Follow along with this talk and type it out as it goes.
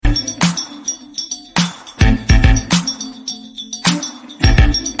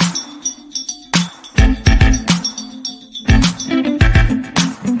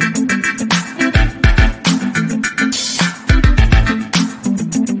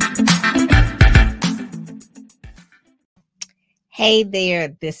Hey there,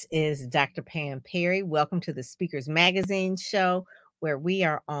 this is Dr. Pam Perry. Welcome to the Speakers Magazine show, where we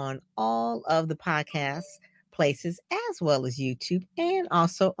are on all of the podcast places as well as YouTube and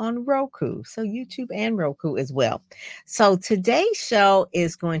also on Roku. So, YouTube and Roku as well. So, today's show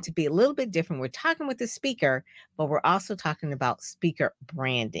is going to be a little bit different. We're talking with the speaker, but we're also talking about speaker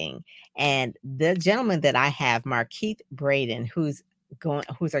branding. And the gentleman that I have, Markeith Braden, who's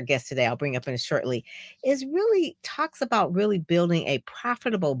our guest today, I'll bring up in shortly, is really talks about really building a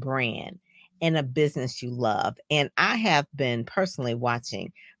profitable brand in a business you love. And I have been personally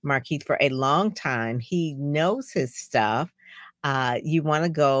watching Markeith for a long time. He knows his stuff. You want to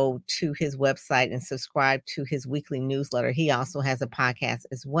go to his website and subscribe to his weekly newsletter. He also has a podcast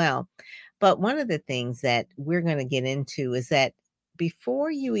as well. But one of the things that we're going to get into is that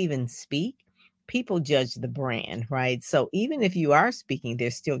before you even speak, people judge the brand, right? So even if you are speaking, they're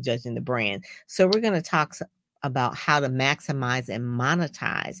still judging the brand. So we're going to talk about how to maximize and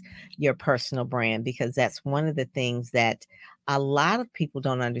monetize your personal brand, because that's one of the things that a lot of people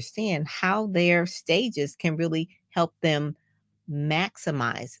don't understand, how their stages can really help them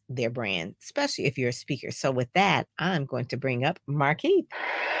maximize their brand, especially if you're a speaker. So with that, I'm going to bring up Markeith.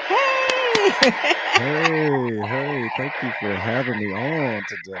 Hey! Hey, thank you for having me on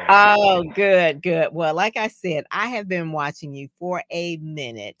today. Oh, good. Well, like I said, I have been watching you for a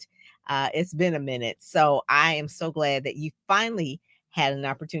minute. It's been a minute. So I am so glad that you finally had an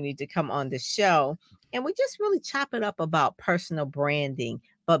opportunity to come on the show. And we just really chop it up about personal branding.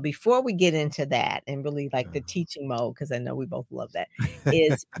 But before we get into that and really like the teaching mode, because I know we both love that,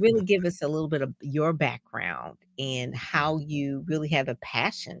 is really give us a little bit of your background and how you really have a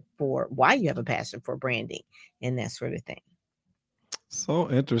passion for why you have a passion for branding and that sort of thing.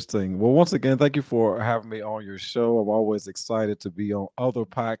 So interesting. Well, once again, thank you for having me on your show. I'm always excited to be on other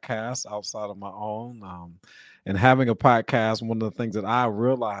podcasts outside of my own. And having a podcast, one of the things that I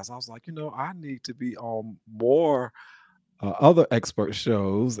realized, I was like, I need to be on more other expert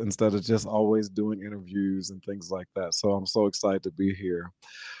shows instead of just always doing interviews and things like that. So I'm so excited to be here.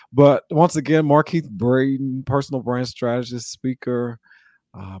 But once again, Markeith Braden, personal brand strategist, speaker.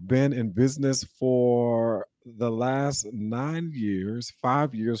 Been in business for the last 9 years,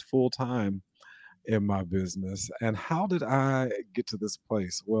 5 years full time in my business. And how did I get to this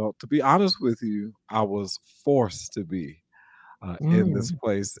place? Well, to be honest with you, I was forced to be in this Mm.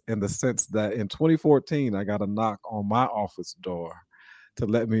 place in the sense that in 2014, I got a knock on my office door to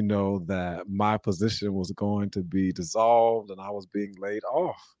let me know that my position was going to be dissolved and I was being laid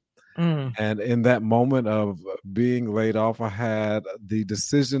off. Mm. And in that moment of being laid off, I had the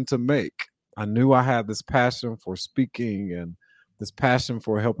decision to make. I knew I had this passion for speaking and this passion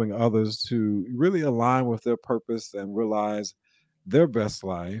for helping others to really align with their purpose and realize their best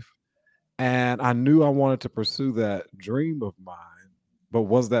life. And I knew I wanted to pursue that dream of mine, but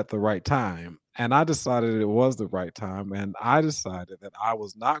was that the right time? And I decided it was the right time. And I decided that I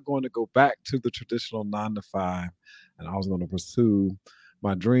was not going to go back to the traditional 9 to 5, and I was going to pursue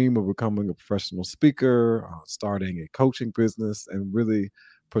my dream of becoming a professional speaker, starting a coaching business, and really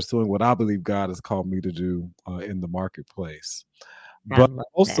pursuing what I believe God has called me to do in the marketplace. I But love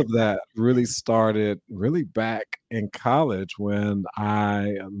most that. of that really started really back in college when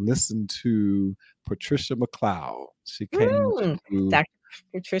I listened to Patricia McLeod. She came Mm. to, Dr.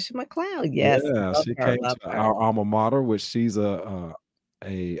 Patricia McLeod. Yes. yeah, Love she her. came Love to her. our alma mater, which she's a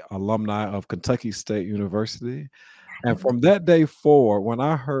alumni of Kentucky State University. And from that day forward, when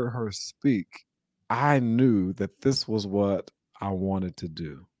I heard her speak, I knew that this was what I wanted to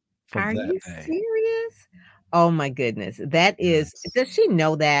do from Are that you day. serious? Oh my goodness. That is, Yes. does she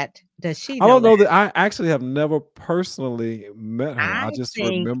know that? Does she I know don't that? know that I actually have never personally met her. I I just think,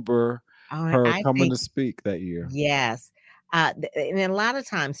 remember oh, her I coming think to speak that year. yes. And a lot of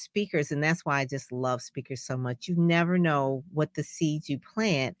times speakers, and that's why I just love speakers so much. You never know what the seeds you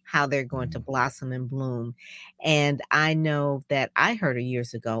plant, how they're going to Mm, blossom and bloom. And I know that I heard her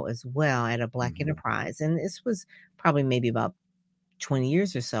years ago as well at a Black mhm. Enterprise. And this was probably maybe about 20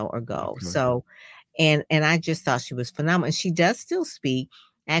 years or so ago. Okay. So, and I just thought she was phenomenal. And she does still speak.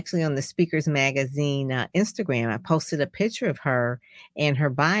 Actually, on the Speakers Magazine Instagram, I posted a picture of her and her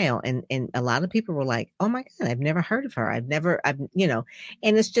bio, and a lot of people were like, "Oh my God, I've never heard of her. I've." And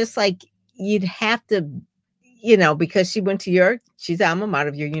it's just like you'd have to, because she's alma mater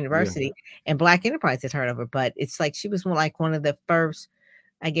of your Yeah. university, and Black Enterprise had heard of her, but it's like she was like one of the first,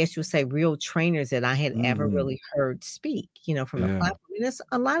 I guess you would say, real trainers that I had ever Mhm. really heard speak, from the Yeah. platform. And there's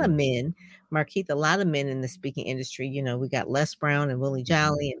a lot of Yeah. men, Markeith, a lot of men in the speaking industry. We got Les Brown and Willie Mhm.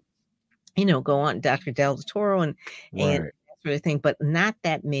 Jolly and, go on, Dr. Del Toro and Right. sort of thing, but not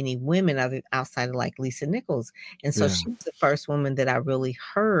that many women outside of like Lisa Nichols. And so Yeah. she was the first woman that I really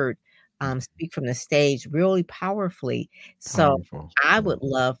heard speak from the stage really powerfully. So Powerful. I Yeah. would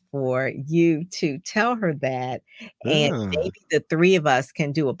love for you to tell her that, and Yeah. maybe the three of us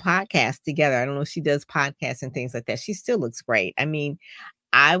can do a podcast together. I don't know if she does podcasts and things like that. She still looks great. I mean,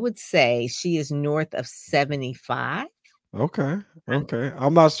 I would say she is north of 75. Okay. Okay.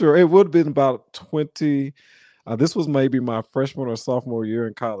 I'm not sure. It would have been about 20. This was maybe my freshman or sophomore year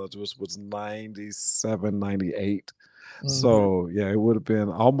in college, which was 97, 98. Mhm. So yeah, it would have been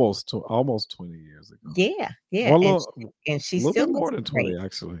almost 20 years ago. Yeah, yeah, Well, and she a little still bit more looks than 20, great.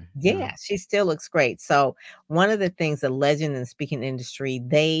 actually. Yeah. Yeah, she still looks great. So, one of the things the legend in the speaking industry,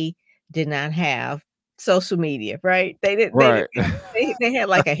 they did not have social media, right? They didn't Right. have they had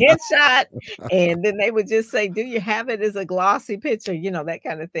like a headshot, and then they would just say, "Do you have it as a glossy picture?" That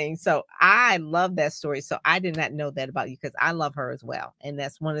kind of thing. So, I love that story. So, I did not know that about you because I love her as well, and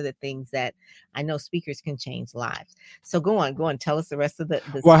that's one of the things that I know speakers can change lives. So, go on, tell us the rest of the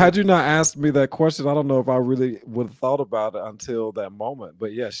Well, story. had you not asked me that question, I don't know if I really would have thought about it until that moment.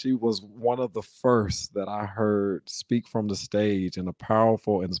 But yeah, she was one of the first that I heard speak from the stage in a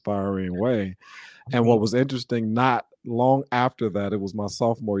powerful, inspiring way. And what was interesting, not long after that, it was my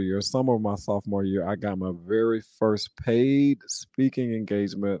sophomore year, summer of my sophomore year, I got my very first paid speaking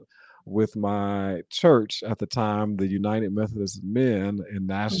engagement with my church at the time, the United Methodist Men in Mhm.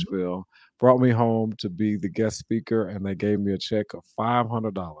 Nashville, brought me home to be the guest speaker, and they gave me a check of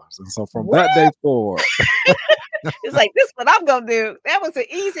 $500. And so from that What? day forward, It's like, "This what I'm gonna do." That was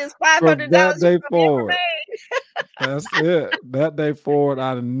the easiest from that $500 you day probably ever forward, made. that's it. That day forward,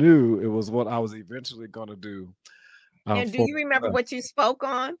 I knew it was what I was eventually going to do And do for you remember myself. what you spoke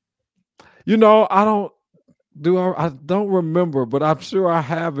on? I don't remember, but I'm sure I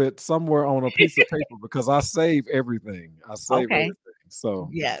have it somewhere on a piece of paper because I save everything. I save Okay. everything. So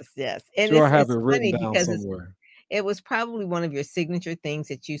Yes, yes. And sure it's I have it it's written funny down because somewhere. it was probably one of your signature things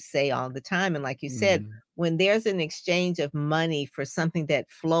that you say all the time, and like you said, Mhm. when there's an exchange of money for something that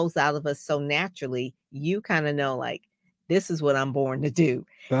flows out of us so naturally, you kinda know, like, "This is what I'm born to do."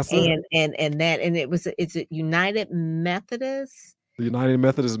 That's it. And it's a United Methodist? The United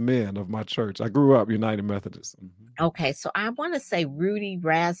Methodist Men of my church. I grew up United Methodist. Mhm. Okay, so I wanna say Rudy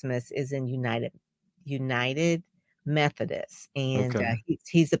Rasmus is in United Methodist, and, Okay.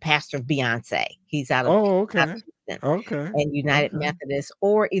 he's the pastor of Beyonce. Oh, He's out of okay. Houston, Okay. and United Okay. Methodist,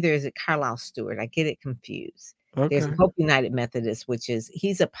 or either is it Carlisle Stewart? I get it confused. There's Okay. Hope United Methodist, which is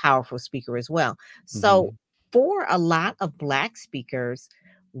he's a powerful speaker as well. So, Mhm. for a lot of Black speakers,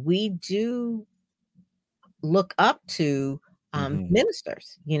 we do look up to, Mhm.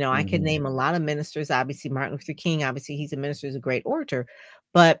 ministers. I can Mhm. name a lot of ministers, obviously, Martin Luther King, obviously, he's a minister, he's a great orator,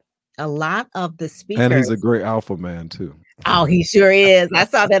 but a lot of the And speakers. he's a great alpha man too. Oh, he sure is. I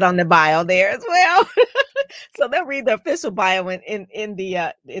saw that on the bio there as well. So they'll read the official bio in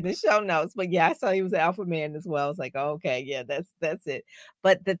the show notes. But yeah, I saw he was an alpha man as well. It's like, oh, okay, yeah, that's it.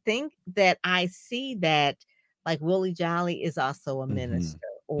 But the thing that I see that like Willie Jolly is also a Mhm. minister,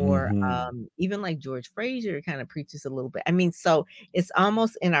 or Mhm. even like George Frazier kind of preaches a little bit. I mean, so it's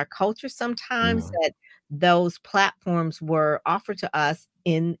almost in our culture sometimes Yeah. that those platforms were offered to us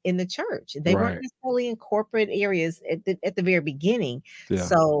in the church. They weren't Right. necessarily in corporate areas at the very beginning. Yeah.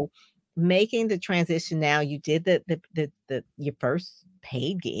 So making the transition now, you did the your first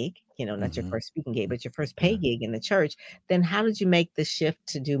paid gig, not your Mhm. first speaking gig, but your first Yeah. paid gig in the church. Then how did you make the shift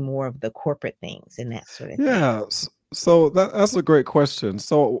to do more of the corporate things and that sort of thing? Yeah. So that's a great question.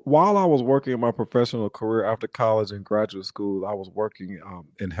 So while I was working in my professional career after college and graduate school, I was working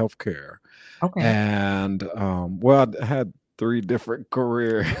in healthcare, Okay. and well, I had three different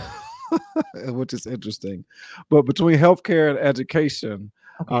careers, which is interesting. But between healthcare and education,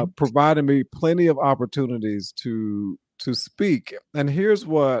 Okay. provided me plenty of opportunities to speak. And here's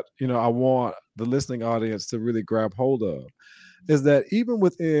what I want the listening audience to really grab hold of is that even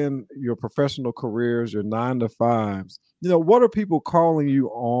within your professional careers, your 9 to 5s, what are people calling you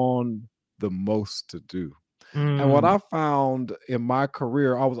on the most to do? And what Mm, I found in my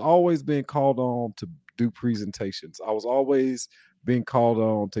career, I was always being called on to do presentations. I was always being called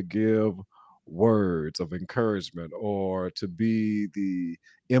on to give words of encouragement or to be the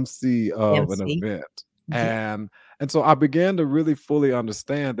MC of an MC. event. Yeah. And so I began to really fully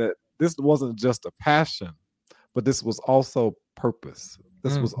understand that this wasn't just a passion, but this was also purpose.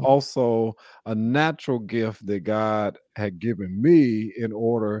 This was Mhm. also a natural gift that God had given me in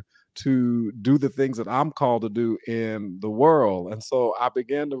order to do the things that I'm called to do in the world. And so I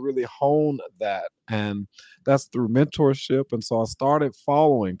began to really hone that. And that's through mentorship. And so I started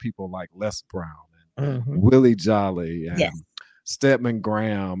following people like Les Brown and Mhm. Willie Jolly and Yes. Stedman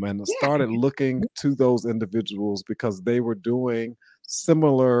Graham, and Yeah. started looking to those individuals because they were doing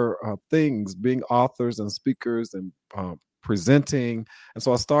similar things, being authors and speakers and presenting. And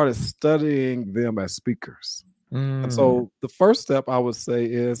so I started studying them as speakers. And Mm, so the first step I would say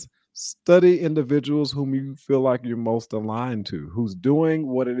is study individuals whom you feel like you're most aligned to, who's doing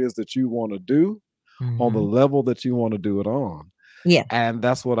what it is that you want to do on the mhm. level that you want to do it on. Yeah. And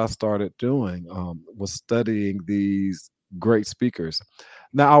that's what I started doing, was studying these great speakers.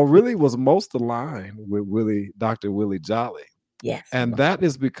 Now, I really was most aligned with Dr. Willie Jolly. Yes. And that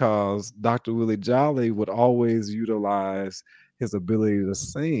is because Dr. Willie Jolly would always utilize his ability to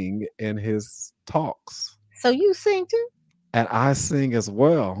sing in his talks. So you sing too? And I sing as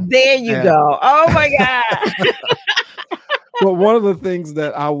well. There you And go. Oh my God. well, one of the things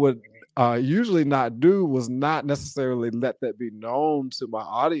that I would usually not do was not necessarily let that be known to my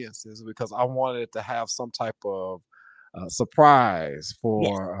audiences, because I wanted to have some type of surprise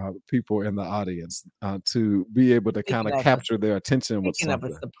Yes. for people in the audience to be able to kind Speaking of of a capture their attention with speaking of a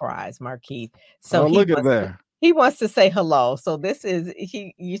something. surprise, Markeith. So Oh, look at there. he wants to say hello. So this is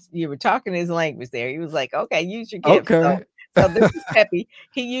you were talking his language there. He was like, okay, use your gift. Okay. So this is Peppy.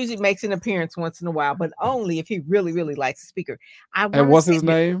 He usually makes an appearance once in a while, but only if he really, really likes the speaker. I And want to what's say his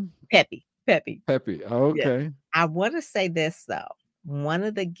this, name? Peppy. Peppy. Peppy. Yeah. Okay. I want to say this though. One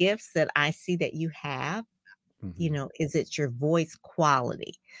of the gifts that I see that you have, Hmm. is it your voice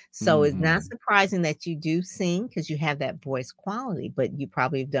quality. So it's not Hmm. surprising that you do sing because you have that voice quality, but you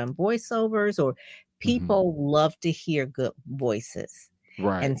probably have done voiceovers or Hmm. people love to hear good voices.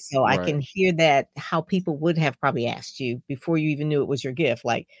 Right. And so I Right. can hear that how people would have probably asked you before you even knew it was your gift,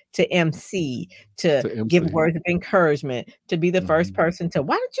 like to MC, to To give MC. words of encouragement, to be the first Hmm. person to,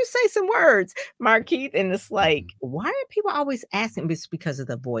 why don't you say some words, Markeith? And it's like, Hmm. why are people always asking? It's because of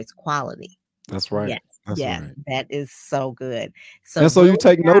the voice quality. That's right. Yes, That's yes, right. that is so good. So And so you Willie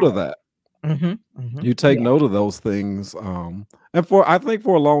take note of Jolly. that. Mhm, mhm, You take yeah, note of those things. And I think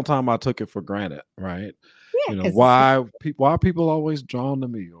for a long time I took it for granted, right? yeah, You know, 'cause it's why are people always drawn to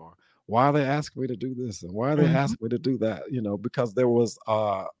me, or why are they asking me to do this and why are they mhm, asking me to do that? Because there was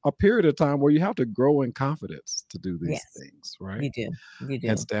a period of time where you have to grow in confidence to do these yes, things, right? you do, you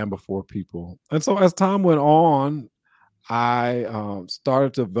And do. stand before people. And so as time went on, I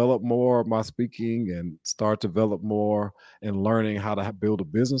started to develop more of my speaking and start to develop more and learning how to build a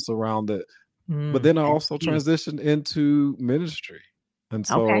business around it. But then I That's also key. transitioned into ministry. And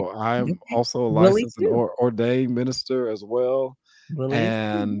Okay, so I'm okay. also a Willie licensed and too, ordained minister as well. Willie is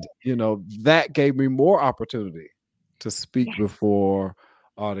too, And, that gave me more opportunity to speak yes, before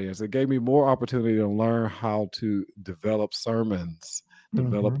audience. It gave me more opportunity to learn how to develop sermons,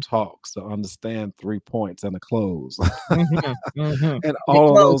 develop mhm, talks, to understand 3 points and a close, mhm, mhm. and The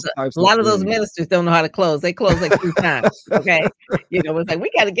all of close, those types a of lot of those things. ministers don't know how to close. They close like 3 times, okay? It's like, "We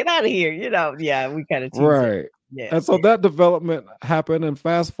gotta get out of here," yeah, we kinda tease it. Right. Yes, And so yeah. that development happened, and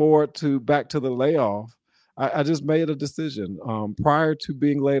fast forward to back to the layoff, I just made a decision. Prior to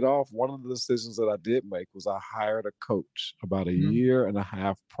being laid off, one of the decisions that I did make was I hired a coach about a Mm. year and a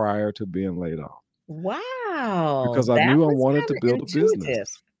half prior to being laid off, Wow, because I that knew I was wanted to kinda build a business. intuitive.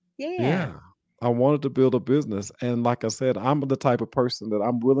 Yeah. Yeah. I wanted to build a business. And like I said, I'm the type of person that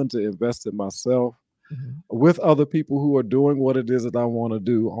I'm willing to invest in myself Mhm, with other people who are doing what it is that I want to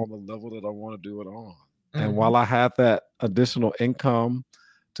do on the level that I want to do it on. And mhm. while I had that additional income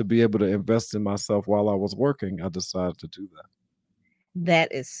to be able to invest in myself while I was working, I decided to do that.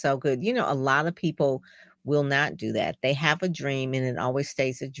 That is so good. A lot of people will not do that. They have a dream and it always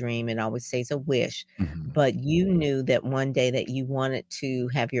stays a dream, it always stays a wish. Mhm. But you knew that one day that you wanted to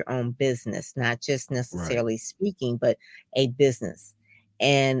have your own business, not just Right. necessarily speaking, but a business.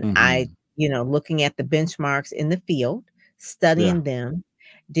 And Mhm. looking at the benchmarks in the field, Yeah. studying them,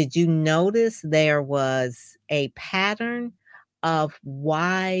 did you notice there was a pattern of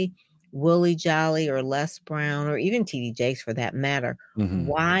why Willie Jolly or Les Brown or even TD Jakes for that matter, Mhm.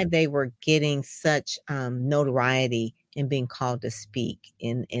 why they were getting such, notoriety and being called to speak,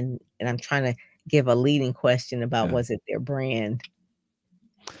 and I'm trying to give a leading question about Yeah. was it their brand?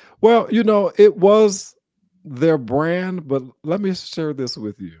 Well, it was their brand, but let me share this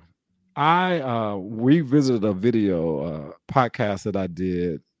with you. I revisited a video podcast that I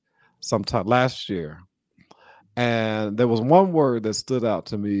did sometime last year. And there was one word that stood out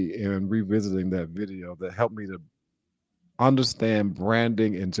to me in revisiting that video that helped me to understand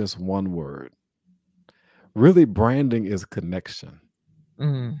branding in just one word. Really, branding is connection.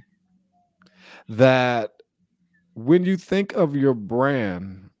 Mm, That when you think of your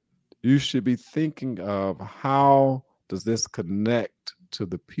brand, you should be thinking of how does this connect to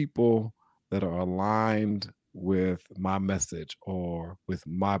the people that are aligned with my message or with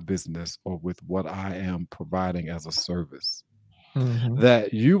my business or with what I am providing as a service. Mhm.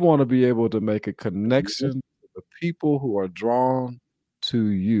 That you want to be able to make a connection with the people who are drawn to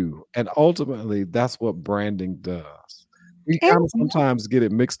you. And ultimately, that's what branding does. We And kind of sometimes get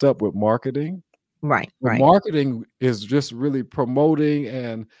it mixed up with marketing. right, But right. marketing is just really promoting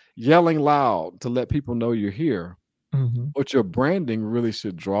and yelling loud to let people know you're here. Mhm. But your branding really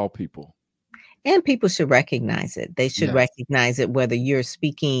should draw people. And people should recognize it. They should Yes. recognize it whether you're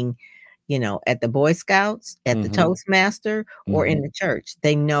speaking, at the Boy Scouts, at the Mhm. Toastmaster, or in Mhm. the church.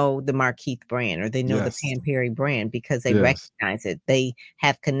 They know the Markeith brand or they know the Yes. Pam Perry brand because they Yes. recognize it. They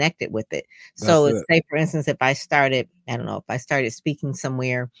have connected with it. That's So it. say for instance, if I started, I don't know, if I started speaking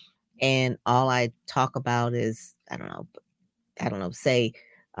somewhere and all I talk about is, I don't know, say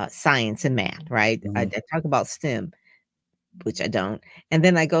science and math, right? I Mhm. talk about STEM, which I don't. And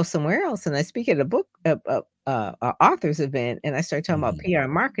then I go somewhere else and I speak at a book a author's event and I start talking about Mhm. PR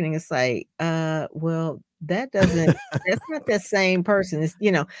and marketing. It's like, well, that's not the same person.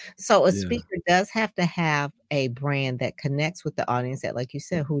 So a Yeah. speaker does have to have a brand that connects with the audience that, like you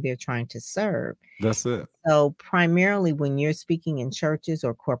said, who they're trying to serve. That's it. So primarily when you're speaking in churches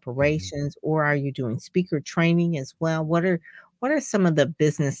or Mhm. corporations, or are you doing speaker training as well? What are some of the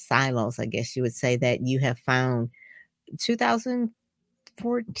business silos, I guess you would say, that you have found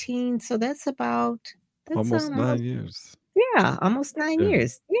 2014, so that's Almost 9 almost years. yeah, almost 9 Yeah.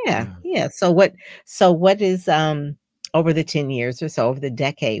 years. Yeah, Yeah. yeah. So what is, over the 10 years or so, over the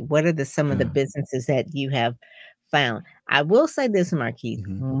decade, what are some of the Yeah. businesses that you have found? I will say this, Markeith,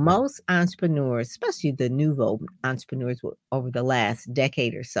 Mhm. most entrepreneurs, especially the nouveau entrepreneurs over the last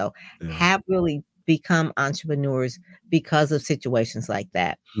decade or so, Yeah. have really become entrepreneurs because of situations like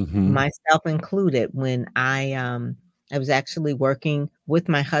that. Mhm. Myself included, when I was actually working with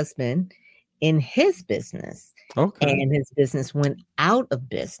my husband in his business, Okay. and his business went out of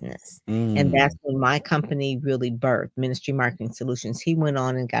business. And Mm. that's when my company really birthed, Ministry Marketing Solutions. He went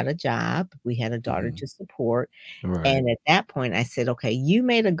on and got a job. We had a daughter Mhm. to support. Right. And at that point, I said, okay, you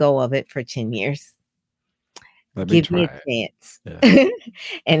made a go of it for 10 years. Let me Give me try it. a chance. Yeah.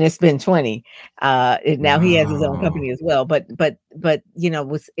 And it's been 20. And now he has his own Wow. company as well. But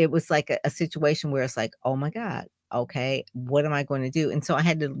it was like a situation where it's like, oh my God, okay, what am I going to do? And so I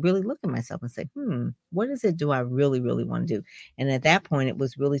had to really look at myself and say, what is it do I really, really want to do? And at that point, it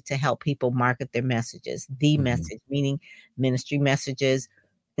was really to help people market their messages, the Mhm. message, meaning ministry messages,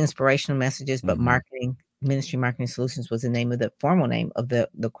 inspirational messages, but Mhm. Ministry Marketing Solutions was the name of the formal name of the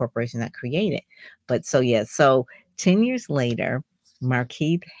corporation that created. But so yeah, so 10 years later,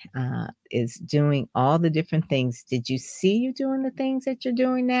 Markeith is doing all the different things. Did you see you doing the things that you're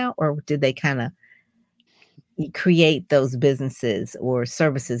doing now, or did they kind of create those businesses or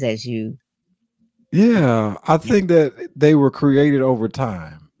services as you? Yeah, I think that they were created over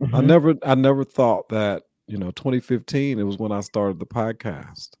time. Mm-hmm. I never thought that, 2015, it was when I started the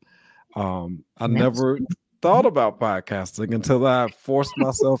podcast. I And that was never thought about podcasting until I forced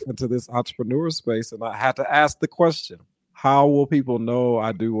myself into this entrepreneur space and I had to ask the question, how will people know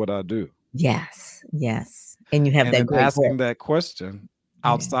I do what I do? yes, yes, and you have And that in great voice. asking that question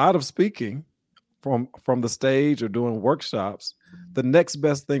Yeah. outside of speaking from the stage or doing workshops, the next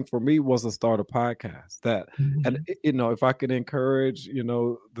best thing for me was to start a podcast. Mhm. If I could encourage,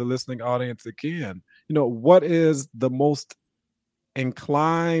 the listening audience again, what is the most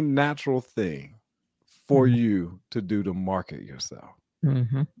inclined natural thing for Mhm. you to do to market yourself?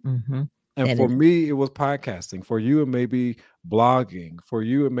 Mhm. Mhm. And That for is me, it was podcasting. For you, it may be blogging. For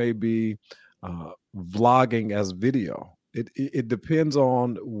you, it may be vlogging as video. It depends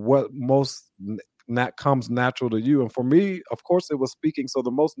on what comes natural to you. And for me, of course, it was speaking. So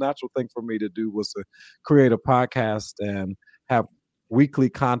the most natural thing for me to do was to create a podcast and have weekly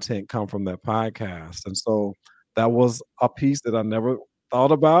content come from that podcast. And so that was a piece that I never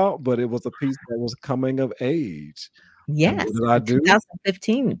thought about, but it was a piece that was coming of age. And what yes. did I In do?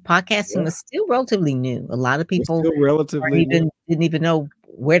 2015, podcasting was still relatively new. A lot of It's people still relatively new. didn't even know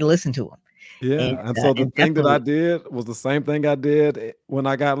where to listen to them, and Yeah, and so the and thing that I definitely did was the same thing I did when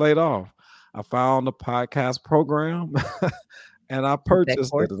I got laid off. I found a podcast program and I took that purchased it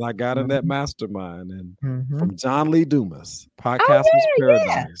course. and I got in that Mhm. mastermind and Mhm. from John Lee Dumas, Oh, Podcasters yeah, yeah.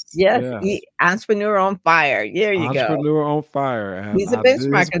 Paradise. Yes, Yes. entrepreneur on fire. There you go. Entrepreneur on Fire. And He's a I did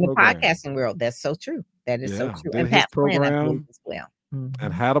benchmark his in the program. podcasting world. That's so true. That is so Yeah, true. did And his Pat Flynn, I believe, program as well. and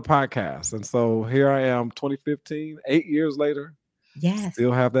Mhm. had a podcast. And so here I am, 2015, 8 years later, Yes.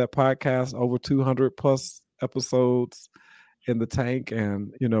 still have that podcast, over 200 plus episodes in the tank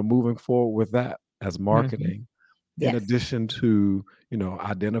and moving forward with that as Mhm. marketing. in Yes. addition to,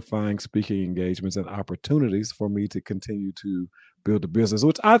 identifying speaking engagements and opportunities for me to continue to build a business,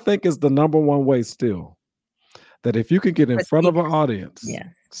 which I think is the number one way still. That if you can get in For front of an speakers. audience,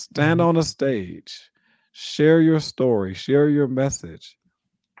 Yes. stand Mhm. on a stage, share your story, share your message,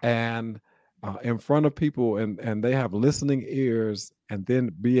 and in front of people, and they have listening ears, and then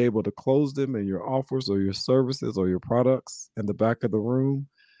be able to close them in your offers or your services or your products in the back of the room,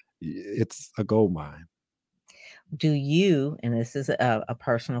 it's a gold mine. Do you, and this is a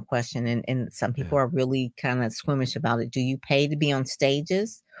personal question, and some people Yeah. are really kind of squeamish about it. Do you pay to be on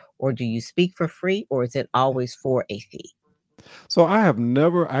stages, or do you speak for free, or is it always for a fee? So I have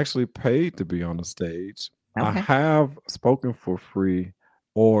never actually paid to be on the stage. I Okay. have spoken for free,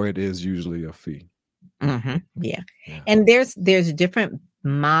 or it is usually a fee. Yeah. Yeah. And there's different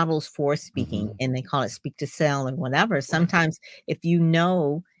models for speaking, Hmm. and they call it speak to sell and whatever. Sometimes if you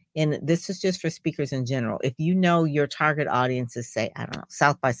know, and this is just for speakers in general, if you know your target audience is, say, I don't know,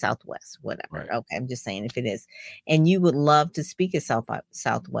 South by Southwest, whatever. Right. Okay, I'm just saying if it is, and you would love to speak at South by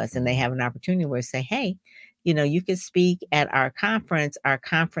Southwest, and they Mhm. have an opportunity where say, hey, you could speak at our conference. Our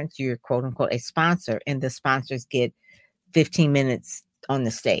conference, you're quote unquote a sponsor, and the sponsors get 15 minutes on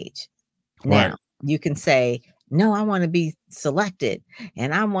the stage. Right. Now, you can say, "No, I wanna be selected,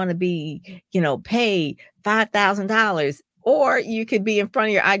 and I wanna be, paid $5,000," or you could be in front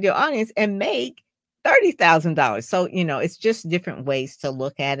of your ideal audience and make $30,000. So, it's just different ways to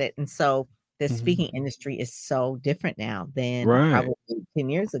look at it, and so the Mhm. speaking industry is so different now than Right. probably 10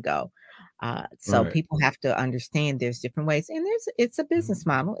 years ago. So Right. people have to understand there's different ways, and it's a Mhm. business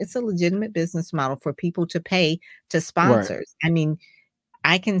model. It's a legitimate business model for people to pay to Right. sponsors. I mean,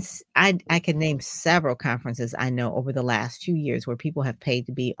 I can name several conferences I know over the last few years where people have paid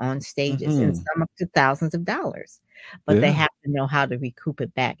to be on stages and Mhm. some up to thousands of dollars, but they Yeah. have to know how to recoup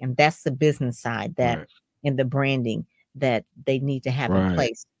it back, and that's the business side that Right. and the branding that they need to have in Right.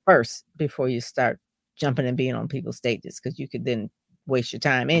 place first before you start jumping and being on people's stages because you could then waste your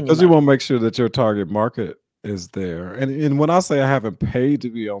time and your Because you money. wanna make sure that your target market is there, and when I say I haven't paid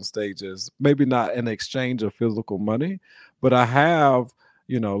to be on stages, maybe not in exchange of physical money, but I have,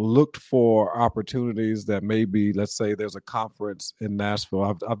 looked for opportunities that maybe, let's say there's a conference in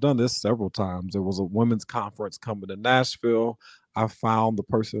Nashville. I've done this several times. There was a women's conference coming to Nashville. I found the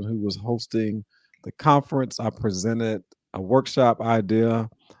person who was hosting the conference. I presented a workshop idea,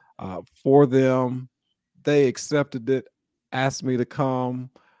 for them. They accepted it, asked me to come.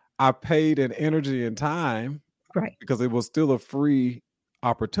 I paid in energy and time Right. because it was still a free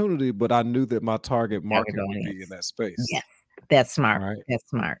opportunity, but I knew that my target Target market would be in audience. that space, Yes, that's smart, right? that's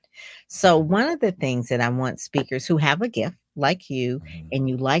smart. So Mhm, one of the things that I want speakers who have a gift like you mhm, and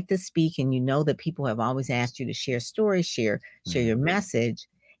you like to speak and you know that people have always asked you to share stories, share yeah, your message,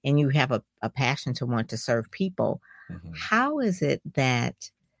 and you have a passion to want to serve people, mhm, how is it that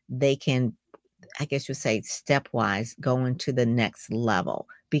they can, I guess you say, stepwise go into the next level?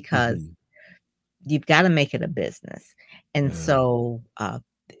 Because mhm, you've gotta make it a business. And yeah, so,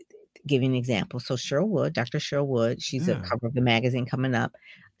 give you an example. So Cheryl Wood, Dr. Cheryl Wood, she's a yeah, cover of the magazine coming up.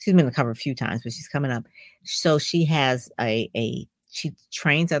 She's been on the cover a few times, but she's coming up. So she has a she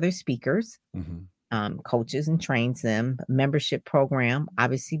trains other speakers, mhm, coaches and trains them, membership program,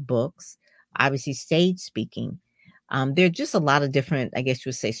 obviously books, obviously stage speaking. There are just a lot of different, I guess you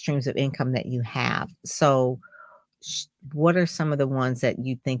would say, streams of income that you have. So what are some of the ones that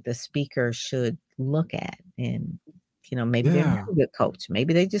you think the speaker should look at? And, maybe they don't yeah, have a good coach.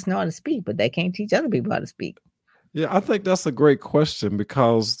 Maybe they just know how to speak, but they can't teach other people how to speak. yeah. I think that's a great question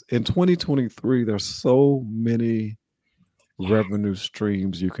because in 2023, there's so many Yes, revenue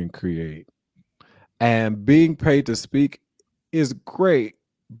streams you can create. And being paid to speak is great,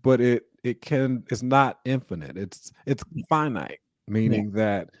 but it's not infinite. It's yes, finite, yes. meaning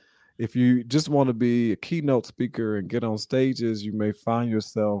that if you just want to be a keynote speaker and get on stages, you may find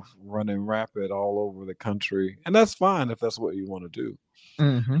yourself running rapid all over the country. And that's fine if that's what you want to do.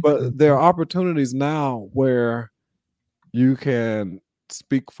 Mhm, But there mhm. are opportunities now where you can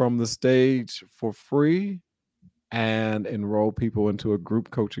speak from the stage for free and enroll people into a group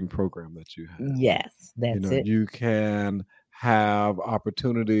coaching program that you have. Yes, that's it. You can have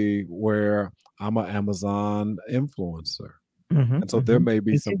opportunity where I'm an Amazon influencer. Mhm, And so there mhm. may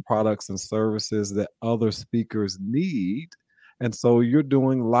be Me some too. products and services that other speakers need. And so you're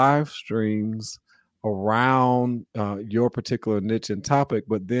doing live streams around your particular niche and topic.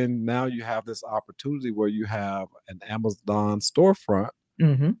 But then now you have this opportunity where you have an Amazon storefront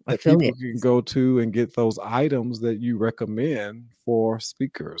Mhm. that people Affiliate. can go to and get those items that you recommend for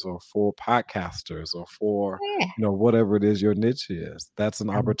speakers or for podcasters or for Yeah. whatever it is your niche is. That's an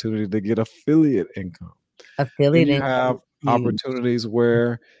Um, opportunity to get affiliate income. Affiliate You income have is huge. opportunities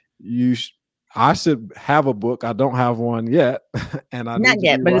where you I should have a book. I don't have one yet, and I Not need to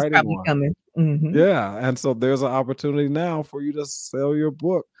yet, be but it's writing probably one. coming. Mhm. Yeah, and so there's an opportunity now for you to sell your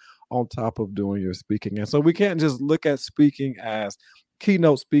book on top of doing your speaking. And so we can't just look at speaking as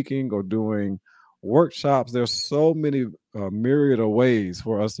keynote speaking or doing workshops. There's so many myriad of ways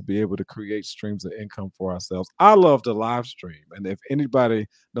for us to be able to create streams of income for ourselves. I love to live stream, and if anybody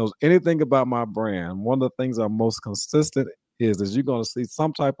knows anything about my brand, one of the things I'm most consistent is you're going to see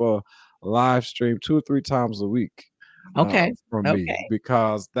some type of live stream 2 or 3 times a week Okay. from me, Okay.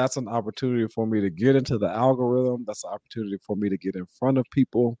 because that's an opportunity for me to get into the algorithm. That's an opportunity for me to get in front of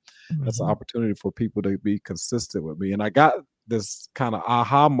people. That's an Mhm. opportunity for people to be consistent with me. And I got this kind of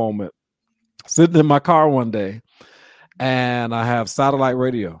aha moment sitting in my car one day, and I have satellite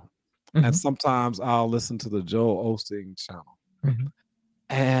radio. And Mhm. sometimes I'll listen to the Joel Osteen channel. Mhm.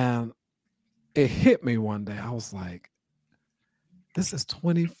 And it hit me one day. I was like, this is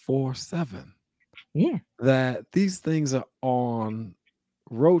 24/7. Yeah. That these things are on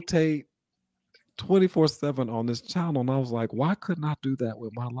rotate 24/7 on this channel. And I was like, why couldn't I do that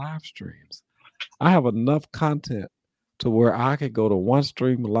with my live streams? I have enough content to where I could go to one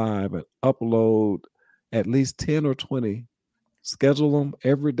stream live and upload at least 10 or 20, schedule them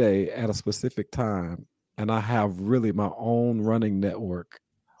every day at a specific time. And I have really my own running network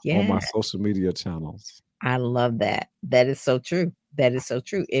on Yeah. my social media channels. I love that. That is so true. That is so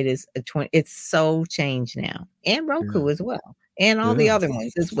true. It is it's so changed now. And Yeah. Roku as well. And all the Yeah. other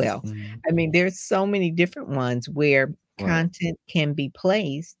ones as well. Mhm. I mean, there's so many different ones where Right. content can be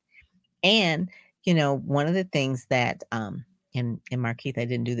placed. And, one of the things that in Markeith, I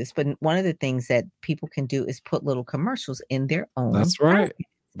didn't do this, but one of the things that people can do is put little commercials in their own That's right.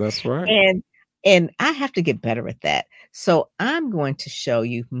 podcast. That's right. And I have to get better at that. So I'm going to show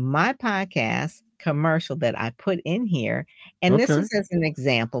you my podcast commercial that I put in here. And this Okay. is as an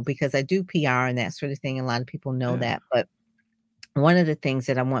example because I do PR and that sort of thing. A lot of people know Yeah. that. But one of the things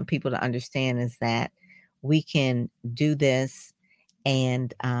that I want people to understand is that we can do this.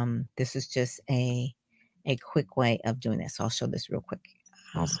 And this is just a quick way of doing this. So I'll show this real quick.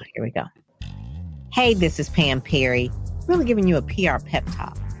 Awesome. Here we go. Hey, this is Pam Perry, really giving you a PR pep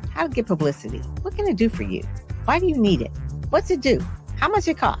talk. How to get publicity. What can it do for you? Why do you need it? What's it do? How much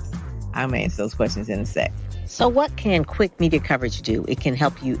it costs? I'm going to answer those questions in a sec. So what can quick media coverage do? It can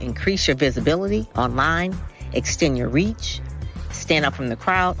help you increase your visibility online, extend your reach, stand out from the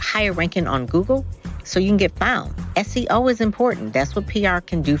crowd, higher ranking on Google so you can get found. SEO is important. That's what PR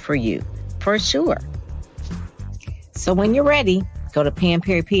can do for you, for sure. So when you're ready, go to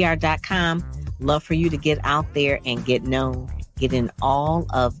PamPerryPR.com. Love for you to get out there and get known. Get in all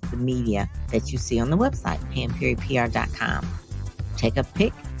of the media that you see on the website, PamPerryPR.com. Take a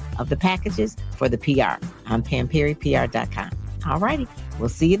pic of the packages for the PR on PamPerryPR.com. All righty. We'll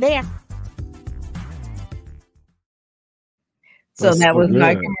see you there. So that was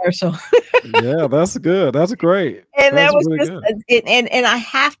my commercial. Yeah, that's good. That's great. And that That's was really just good. and I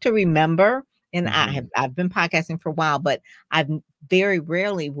have to remember, and Mhm. I've been podcasting for a while, but I've very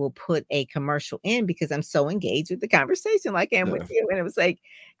rarely will put a commercial in because I'm so engaged with the conversation like I am with Yeah. you. And it was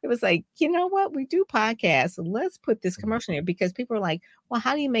like, you know what? We do podcasts. So let's put this Mhm. commercial in here because people are like, well,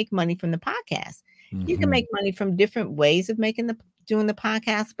 how do you make money from the podcast? You can Mhm. make money from different ways of doing the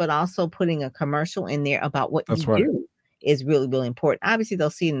podcast, but also putting a commercial in there about what you That's right. do is really, really important. Obviously,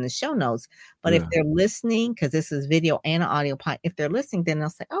 they'll see it in the show notes, but if Yeah. they're listening, because this is video and an audio pod, if they're listening, then they'll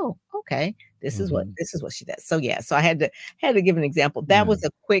say, "Oh, okay, Mhm. this is what she does." So yeah, so I had to give an example. That Yeah. was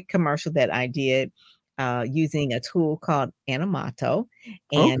a quick commercial that I did using a tool called Animato,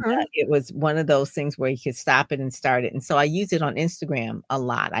 and Okay. it was one of those things where you could stop it and start it. And so I use it on Instagram a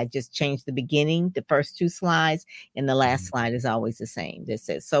lot. I just changed the beginning, the first 2 slides, and the last Mhm. slide is always the same. That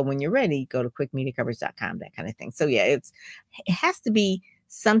says, "So when you're ready, go to quickmediacoverage.com," that kind of thing. So yeah, it has to be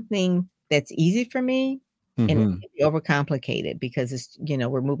something that's easy for me and it Mhm. can't be overcomplicated because it's,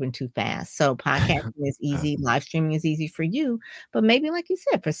 we're moving too fast. So podcasting is Yeah. easy, live streaming is easy for you, but maybe like you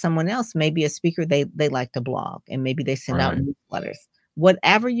said, for someone else, maybe a speaker, they like to blog and maybe they send out Right. newsletters.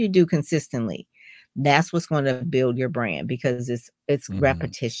 Whatever you do consistently, that's what's going to build your brand because it's Mhm.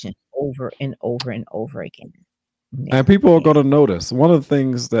 repetition over and over and over again. Yeah. And people are Yeah. gonna notice. One of the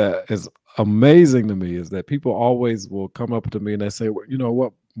things that is amazing to me is that people always will come up to me and they say, "Well, you know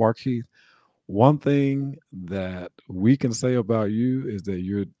what, Markeith? One thing that we can say about you is that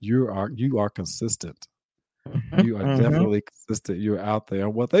you are consistent. Mhm, You are mhm. definitely consistent. You're out there."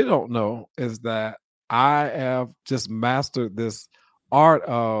 And what they don't know is that I have just mastered this art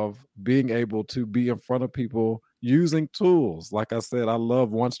of being able to be in front of people using tools. Like I said, I love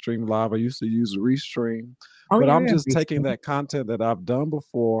OneStream Live. I used to use Restream, Oh, but yeah, I'm we have just taking resources. that content that I've done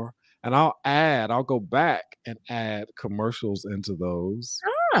before, and I'll go back and add commercials into those,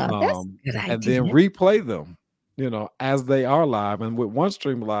 Ah, that's a good and then idea. replay them, as they are live. And with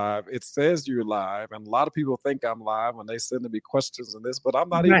OneStream Live, it says you're live, and a lot of people think I'm live when they send me questions and this, but I'm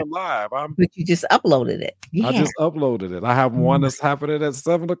not Right. even live. But you just uploaded it. I Yeah. just uploaded it. I have one that's happening at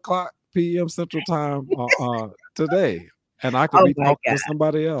 7:00 p.m. Central Time today, and I could Oh be my talking to God.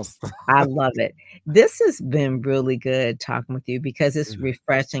 somebody else. I love it. This has been really good talking with you because it's Yeah.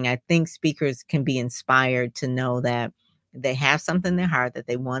 refreshing. I think speakers can be inspired to know that they have something in their heart that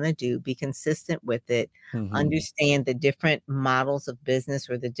they want to do, be consistent with it, Mhm. understand the different models of business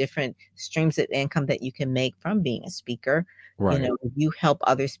or the different streams of income that you can make from being a speaker. Right. You help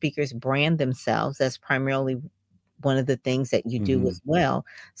other speakers brand themselves. That's primarily one of the things that you do Mhm. as well.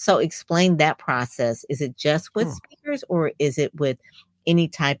 So explain that process. Is it just with Sure. speakers or is it with any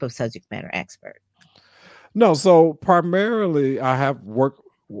type of subject matter expert? No, so primarily I have worked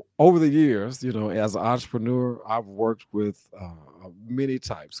over the years, as an entrepreneur, I've worked with many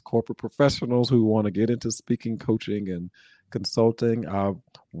types, corporate professionals who want to get into speaking, coaching, and consulting. I've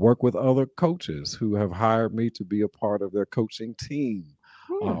worked with other coaches who have hired me to be a part of their coaching team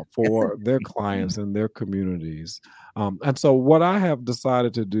That's a for their clients and their communities. And so, what I have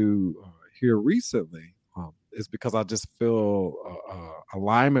decided to do here recently is because I just feel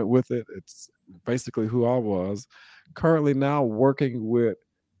alignment with it. It's basically who I was. Currently, now working with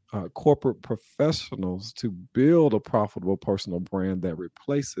corporate professionals to build a profitable personal brand that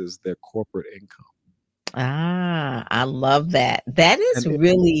replaces their corporate income. I love that. That is And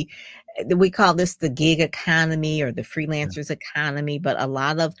really we call this the gig economy or the yeah, freelancers economy, but a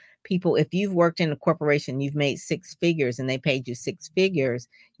lot of people, if you've worked in a corporation, you've made six figures and they paid you six figures,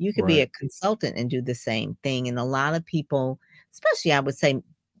 you could be right. a consultant and do the same thing. And a lot of people, especially I would say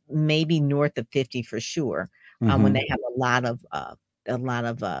maybe north of 50 for sure, when Hmm. they have a lot of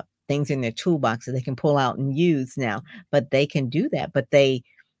things in their toolbox that they can pull out and use now, but they can do that. But they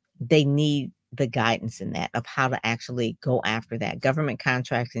need the guidance in that of how to actually go after that. Government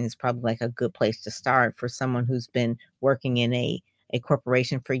contracting is probably like a good place to start for someone who's been working in a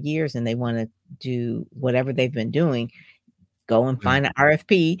corporation for years and they want to do whatever they've been doing. Go and Yeah, find an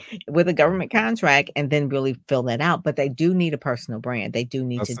RFP with a government contract and then really fill that out. But they do need a personal brand. They do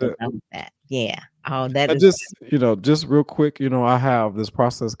need to that's it. develop that. Yeah. Oh, that And is just real quick, I have this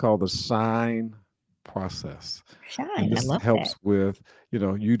process called the shine process. And shine. I this love that. helps with,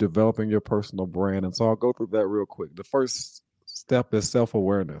 you developing your personal brand. And so I'll go through that real quick. The first step is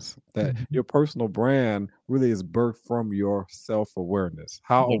self-awareness. That Mhm. your personal brand really is birthed from your self-awareness.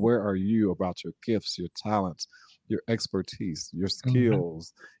 How Yeah. aware are you about your gifts, your talents, your expertise, your Mhm.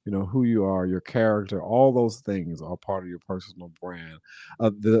 skills, who you are, your character, all those things are part of your personal brand.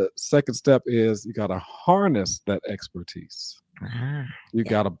 The second step is you got to harness that expertise. Ah, You yeah.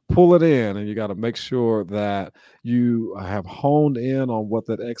 got to pull it in, and you got to make sure that you have honed in on what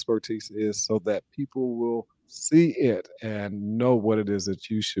that expertise is so that people will see it and know what it is that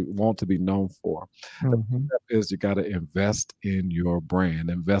you should want to be known for. The Mhm. step is you got to invest in your brand,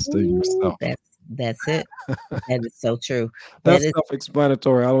 invest in Ooh, yourself. that's it. That is so true. That That's is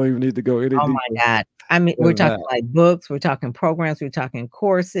self-explanatory. I don't even need to go any oh my deeper god. I mean, we're than talking that. like books, we're talking programs, we're talking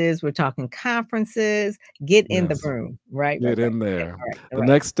courses, we're talking conferences. Get in the Yes. room. Right, right, Get right. in Okay, there. alright, The alright.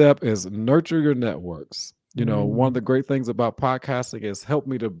 next step is nurture your networks. One of Mm, the great things about podcasting is help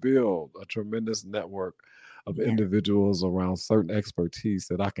me to build a tremendous network of yeah. individuals around certain expertise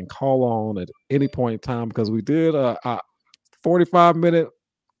that I can call on at any point in time because we did a 45-minute,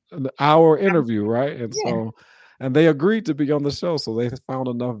 an hour interview, right? And Yeah. so, and they agreed to be on the show. So they found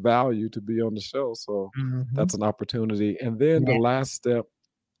enough value to be on the show. So Mhm. that's an opportunity. And then the Yeah. last step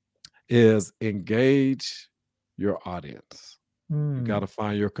is engage your audience. You got Mm. to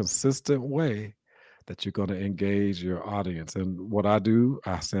find your consistent way that you're going to engage your audience. And what I do,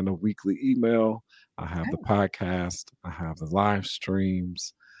 I send a weekly email. I have the Oh, podcast. I have the live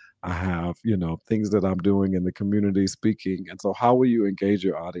streams. I have, things that I'm doing in the community speaking. And so, how will you engage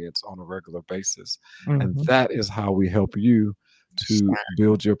your audience on a regular basis? And mhm. that is how we help you to Shine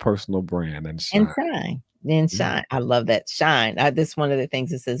build your personal brand and and shine. shine. Then Yeah, shine. I love that. Shine. That's one of the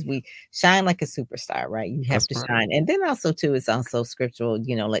things that says we shine like a superstar, right? You have that's to right. shine. And then also too, it's also scriptural,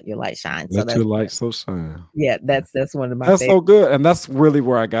 let your light shine. So Let your that's light so shine. yeah, that's one of my That's favorite. so good, and that's really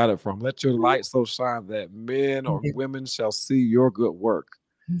where I got it from. Let your light so shine that men or women shall see your good work.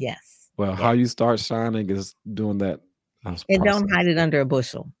 Yes. Well, Yeah. how you start shining is doing that And don't hide process. it under a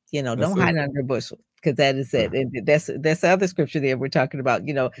bushel, That's don't it. hide it under a bushel. because that is it. Yeah. And that's the other scripture there we're talking about.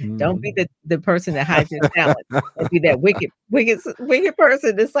 Don't be Mhm. the person that hides your talent and be that wicked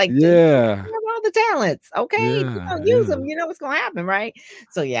person. It's like Yeah. you have all the talents. Okay. If you Yeah, don't use yeah. them, you know what's gonna happen, right?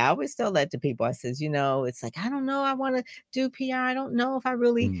 So yeah, I always tell that to people. I says, it's like, I don't know, I want to do PR. I don't know if I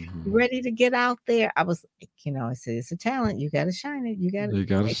really Mhm. ready to get out there. I was like, I said, it's a talent. You gotta shine it. You gotta You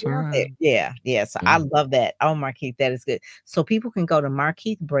gotta get out there. shine. Yeah, yeah. So I Yeah. love that. Oh, Markeith, that is good. So people can go to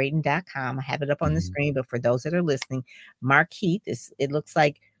markeithbraden.com. I have it up on the Mhm. screen, but for those that are listening, Markeith it looks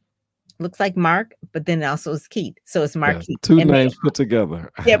like Mark, but then also it's Keith. So it's Yeah, Markeith. 2 M A names put together.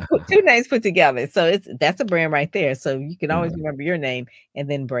 Yeah, put 2 names put together. So that's a brand right there. So you can always Yeah. remember your name and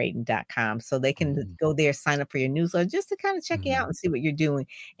then Braden.com. So they can Mhm. go there, sign up for your newsletter just to kind of check you out Mhm. and see what you're doing.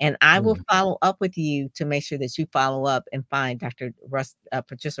 And I will Yeah. follow up with you to make sure that you follow up and find Dr.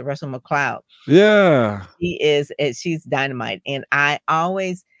 Patricia Russell McLeod. Yeah. She's dynamite. And I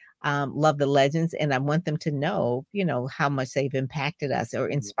always love the legends, and I want them to know, how much they've impacted us or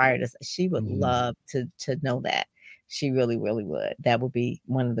inspired us. She would Mhm. love to know that. She really, really would. That would be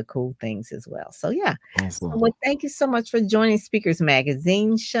one of the cool things as well. So yeah. So Awesome. well, thank you so much for joining Speakers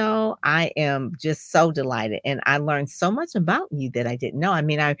Magazine show. I am just so delighted, and I learned so much about you that I didn't know. I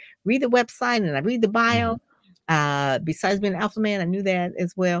mean, I read the website and I read the Mhm. bio. Besides being an alpha man, I knew that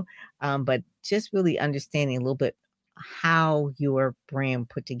as well. But just really understanding a little bit how your brand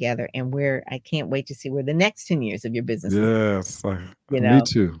put together and where I can't wait to see where the next 10 years of your business is. Yes, You me know,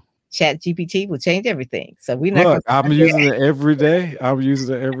 too. Chat GPT will change everything. So we're not going Look, to I'm start there. using it every day. I'm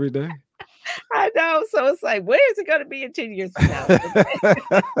using it every day. I know. So it's like, where is it going to be in 10 years from now?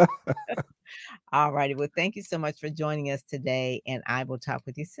 All righty. Well, thank you so much for joining us today, and I will talk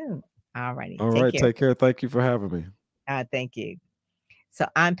with you soon. All righty. All Take right, care. take care. Thank you for having me. Thank you. So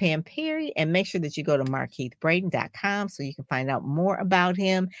I'm Pam Perry, and make sure that you go to markeithbraden.com so you can find out more about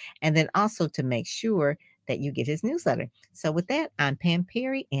him, and then also to make sure that you get his newsletter. So with that, I'm Pam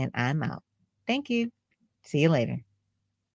Perry, and I'm out. Thank you. See you later.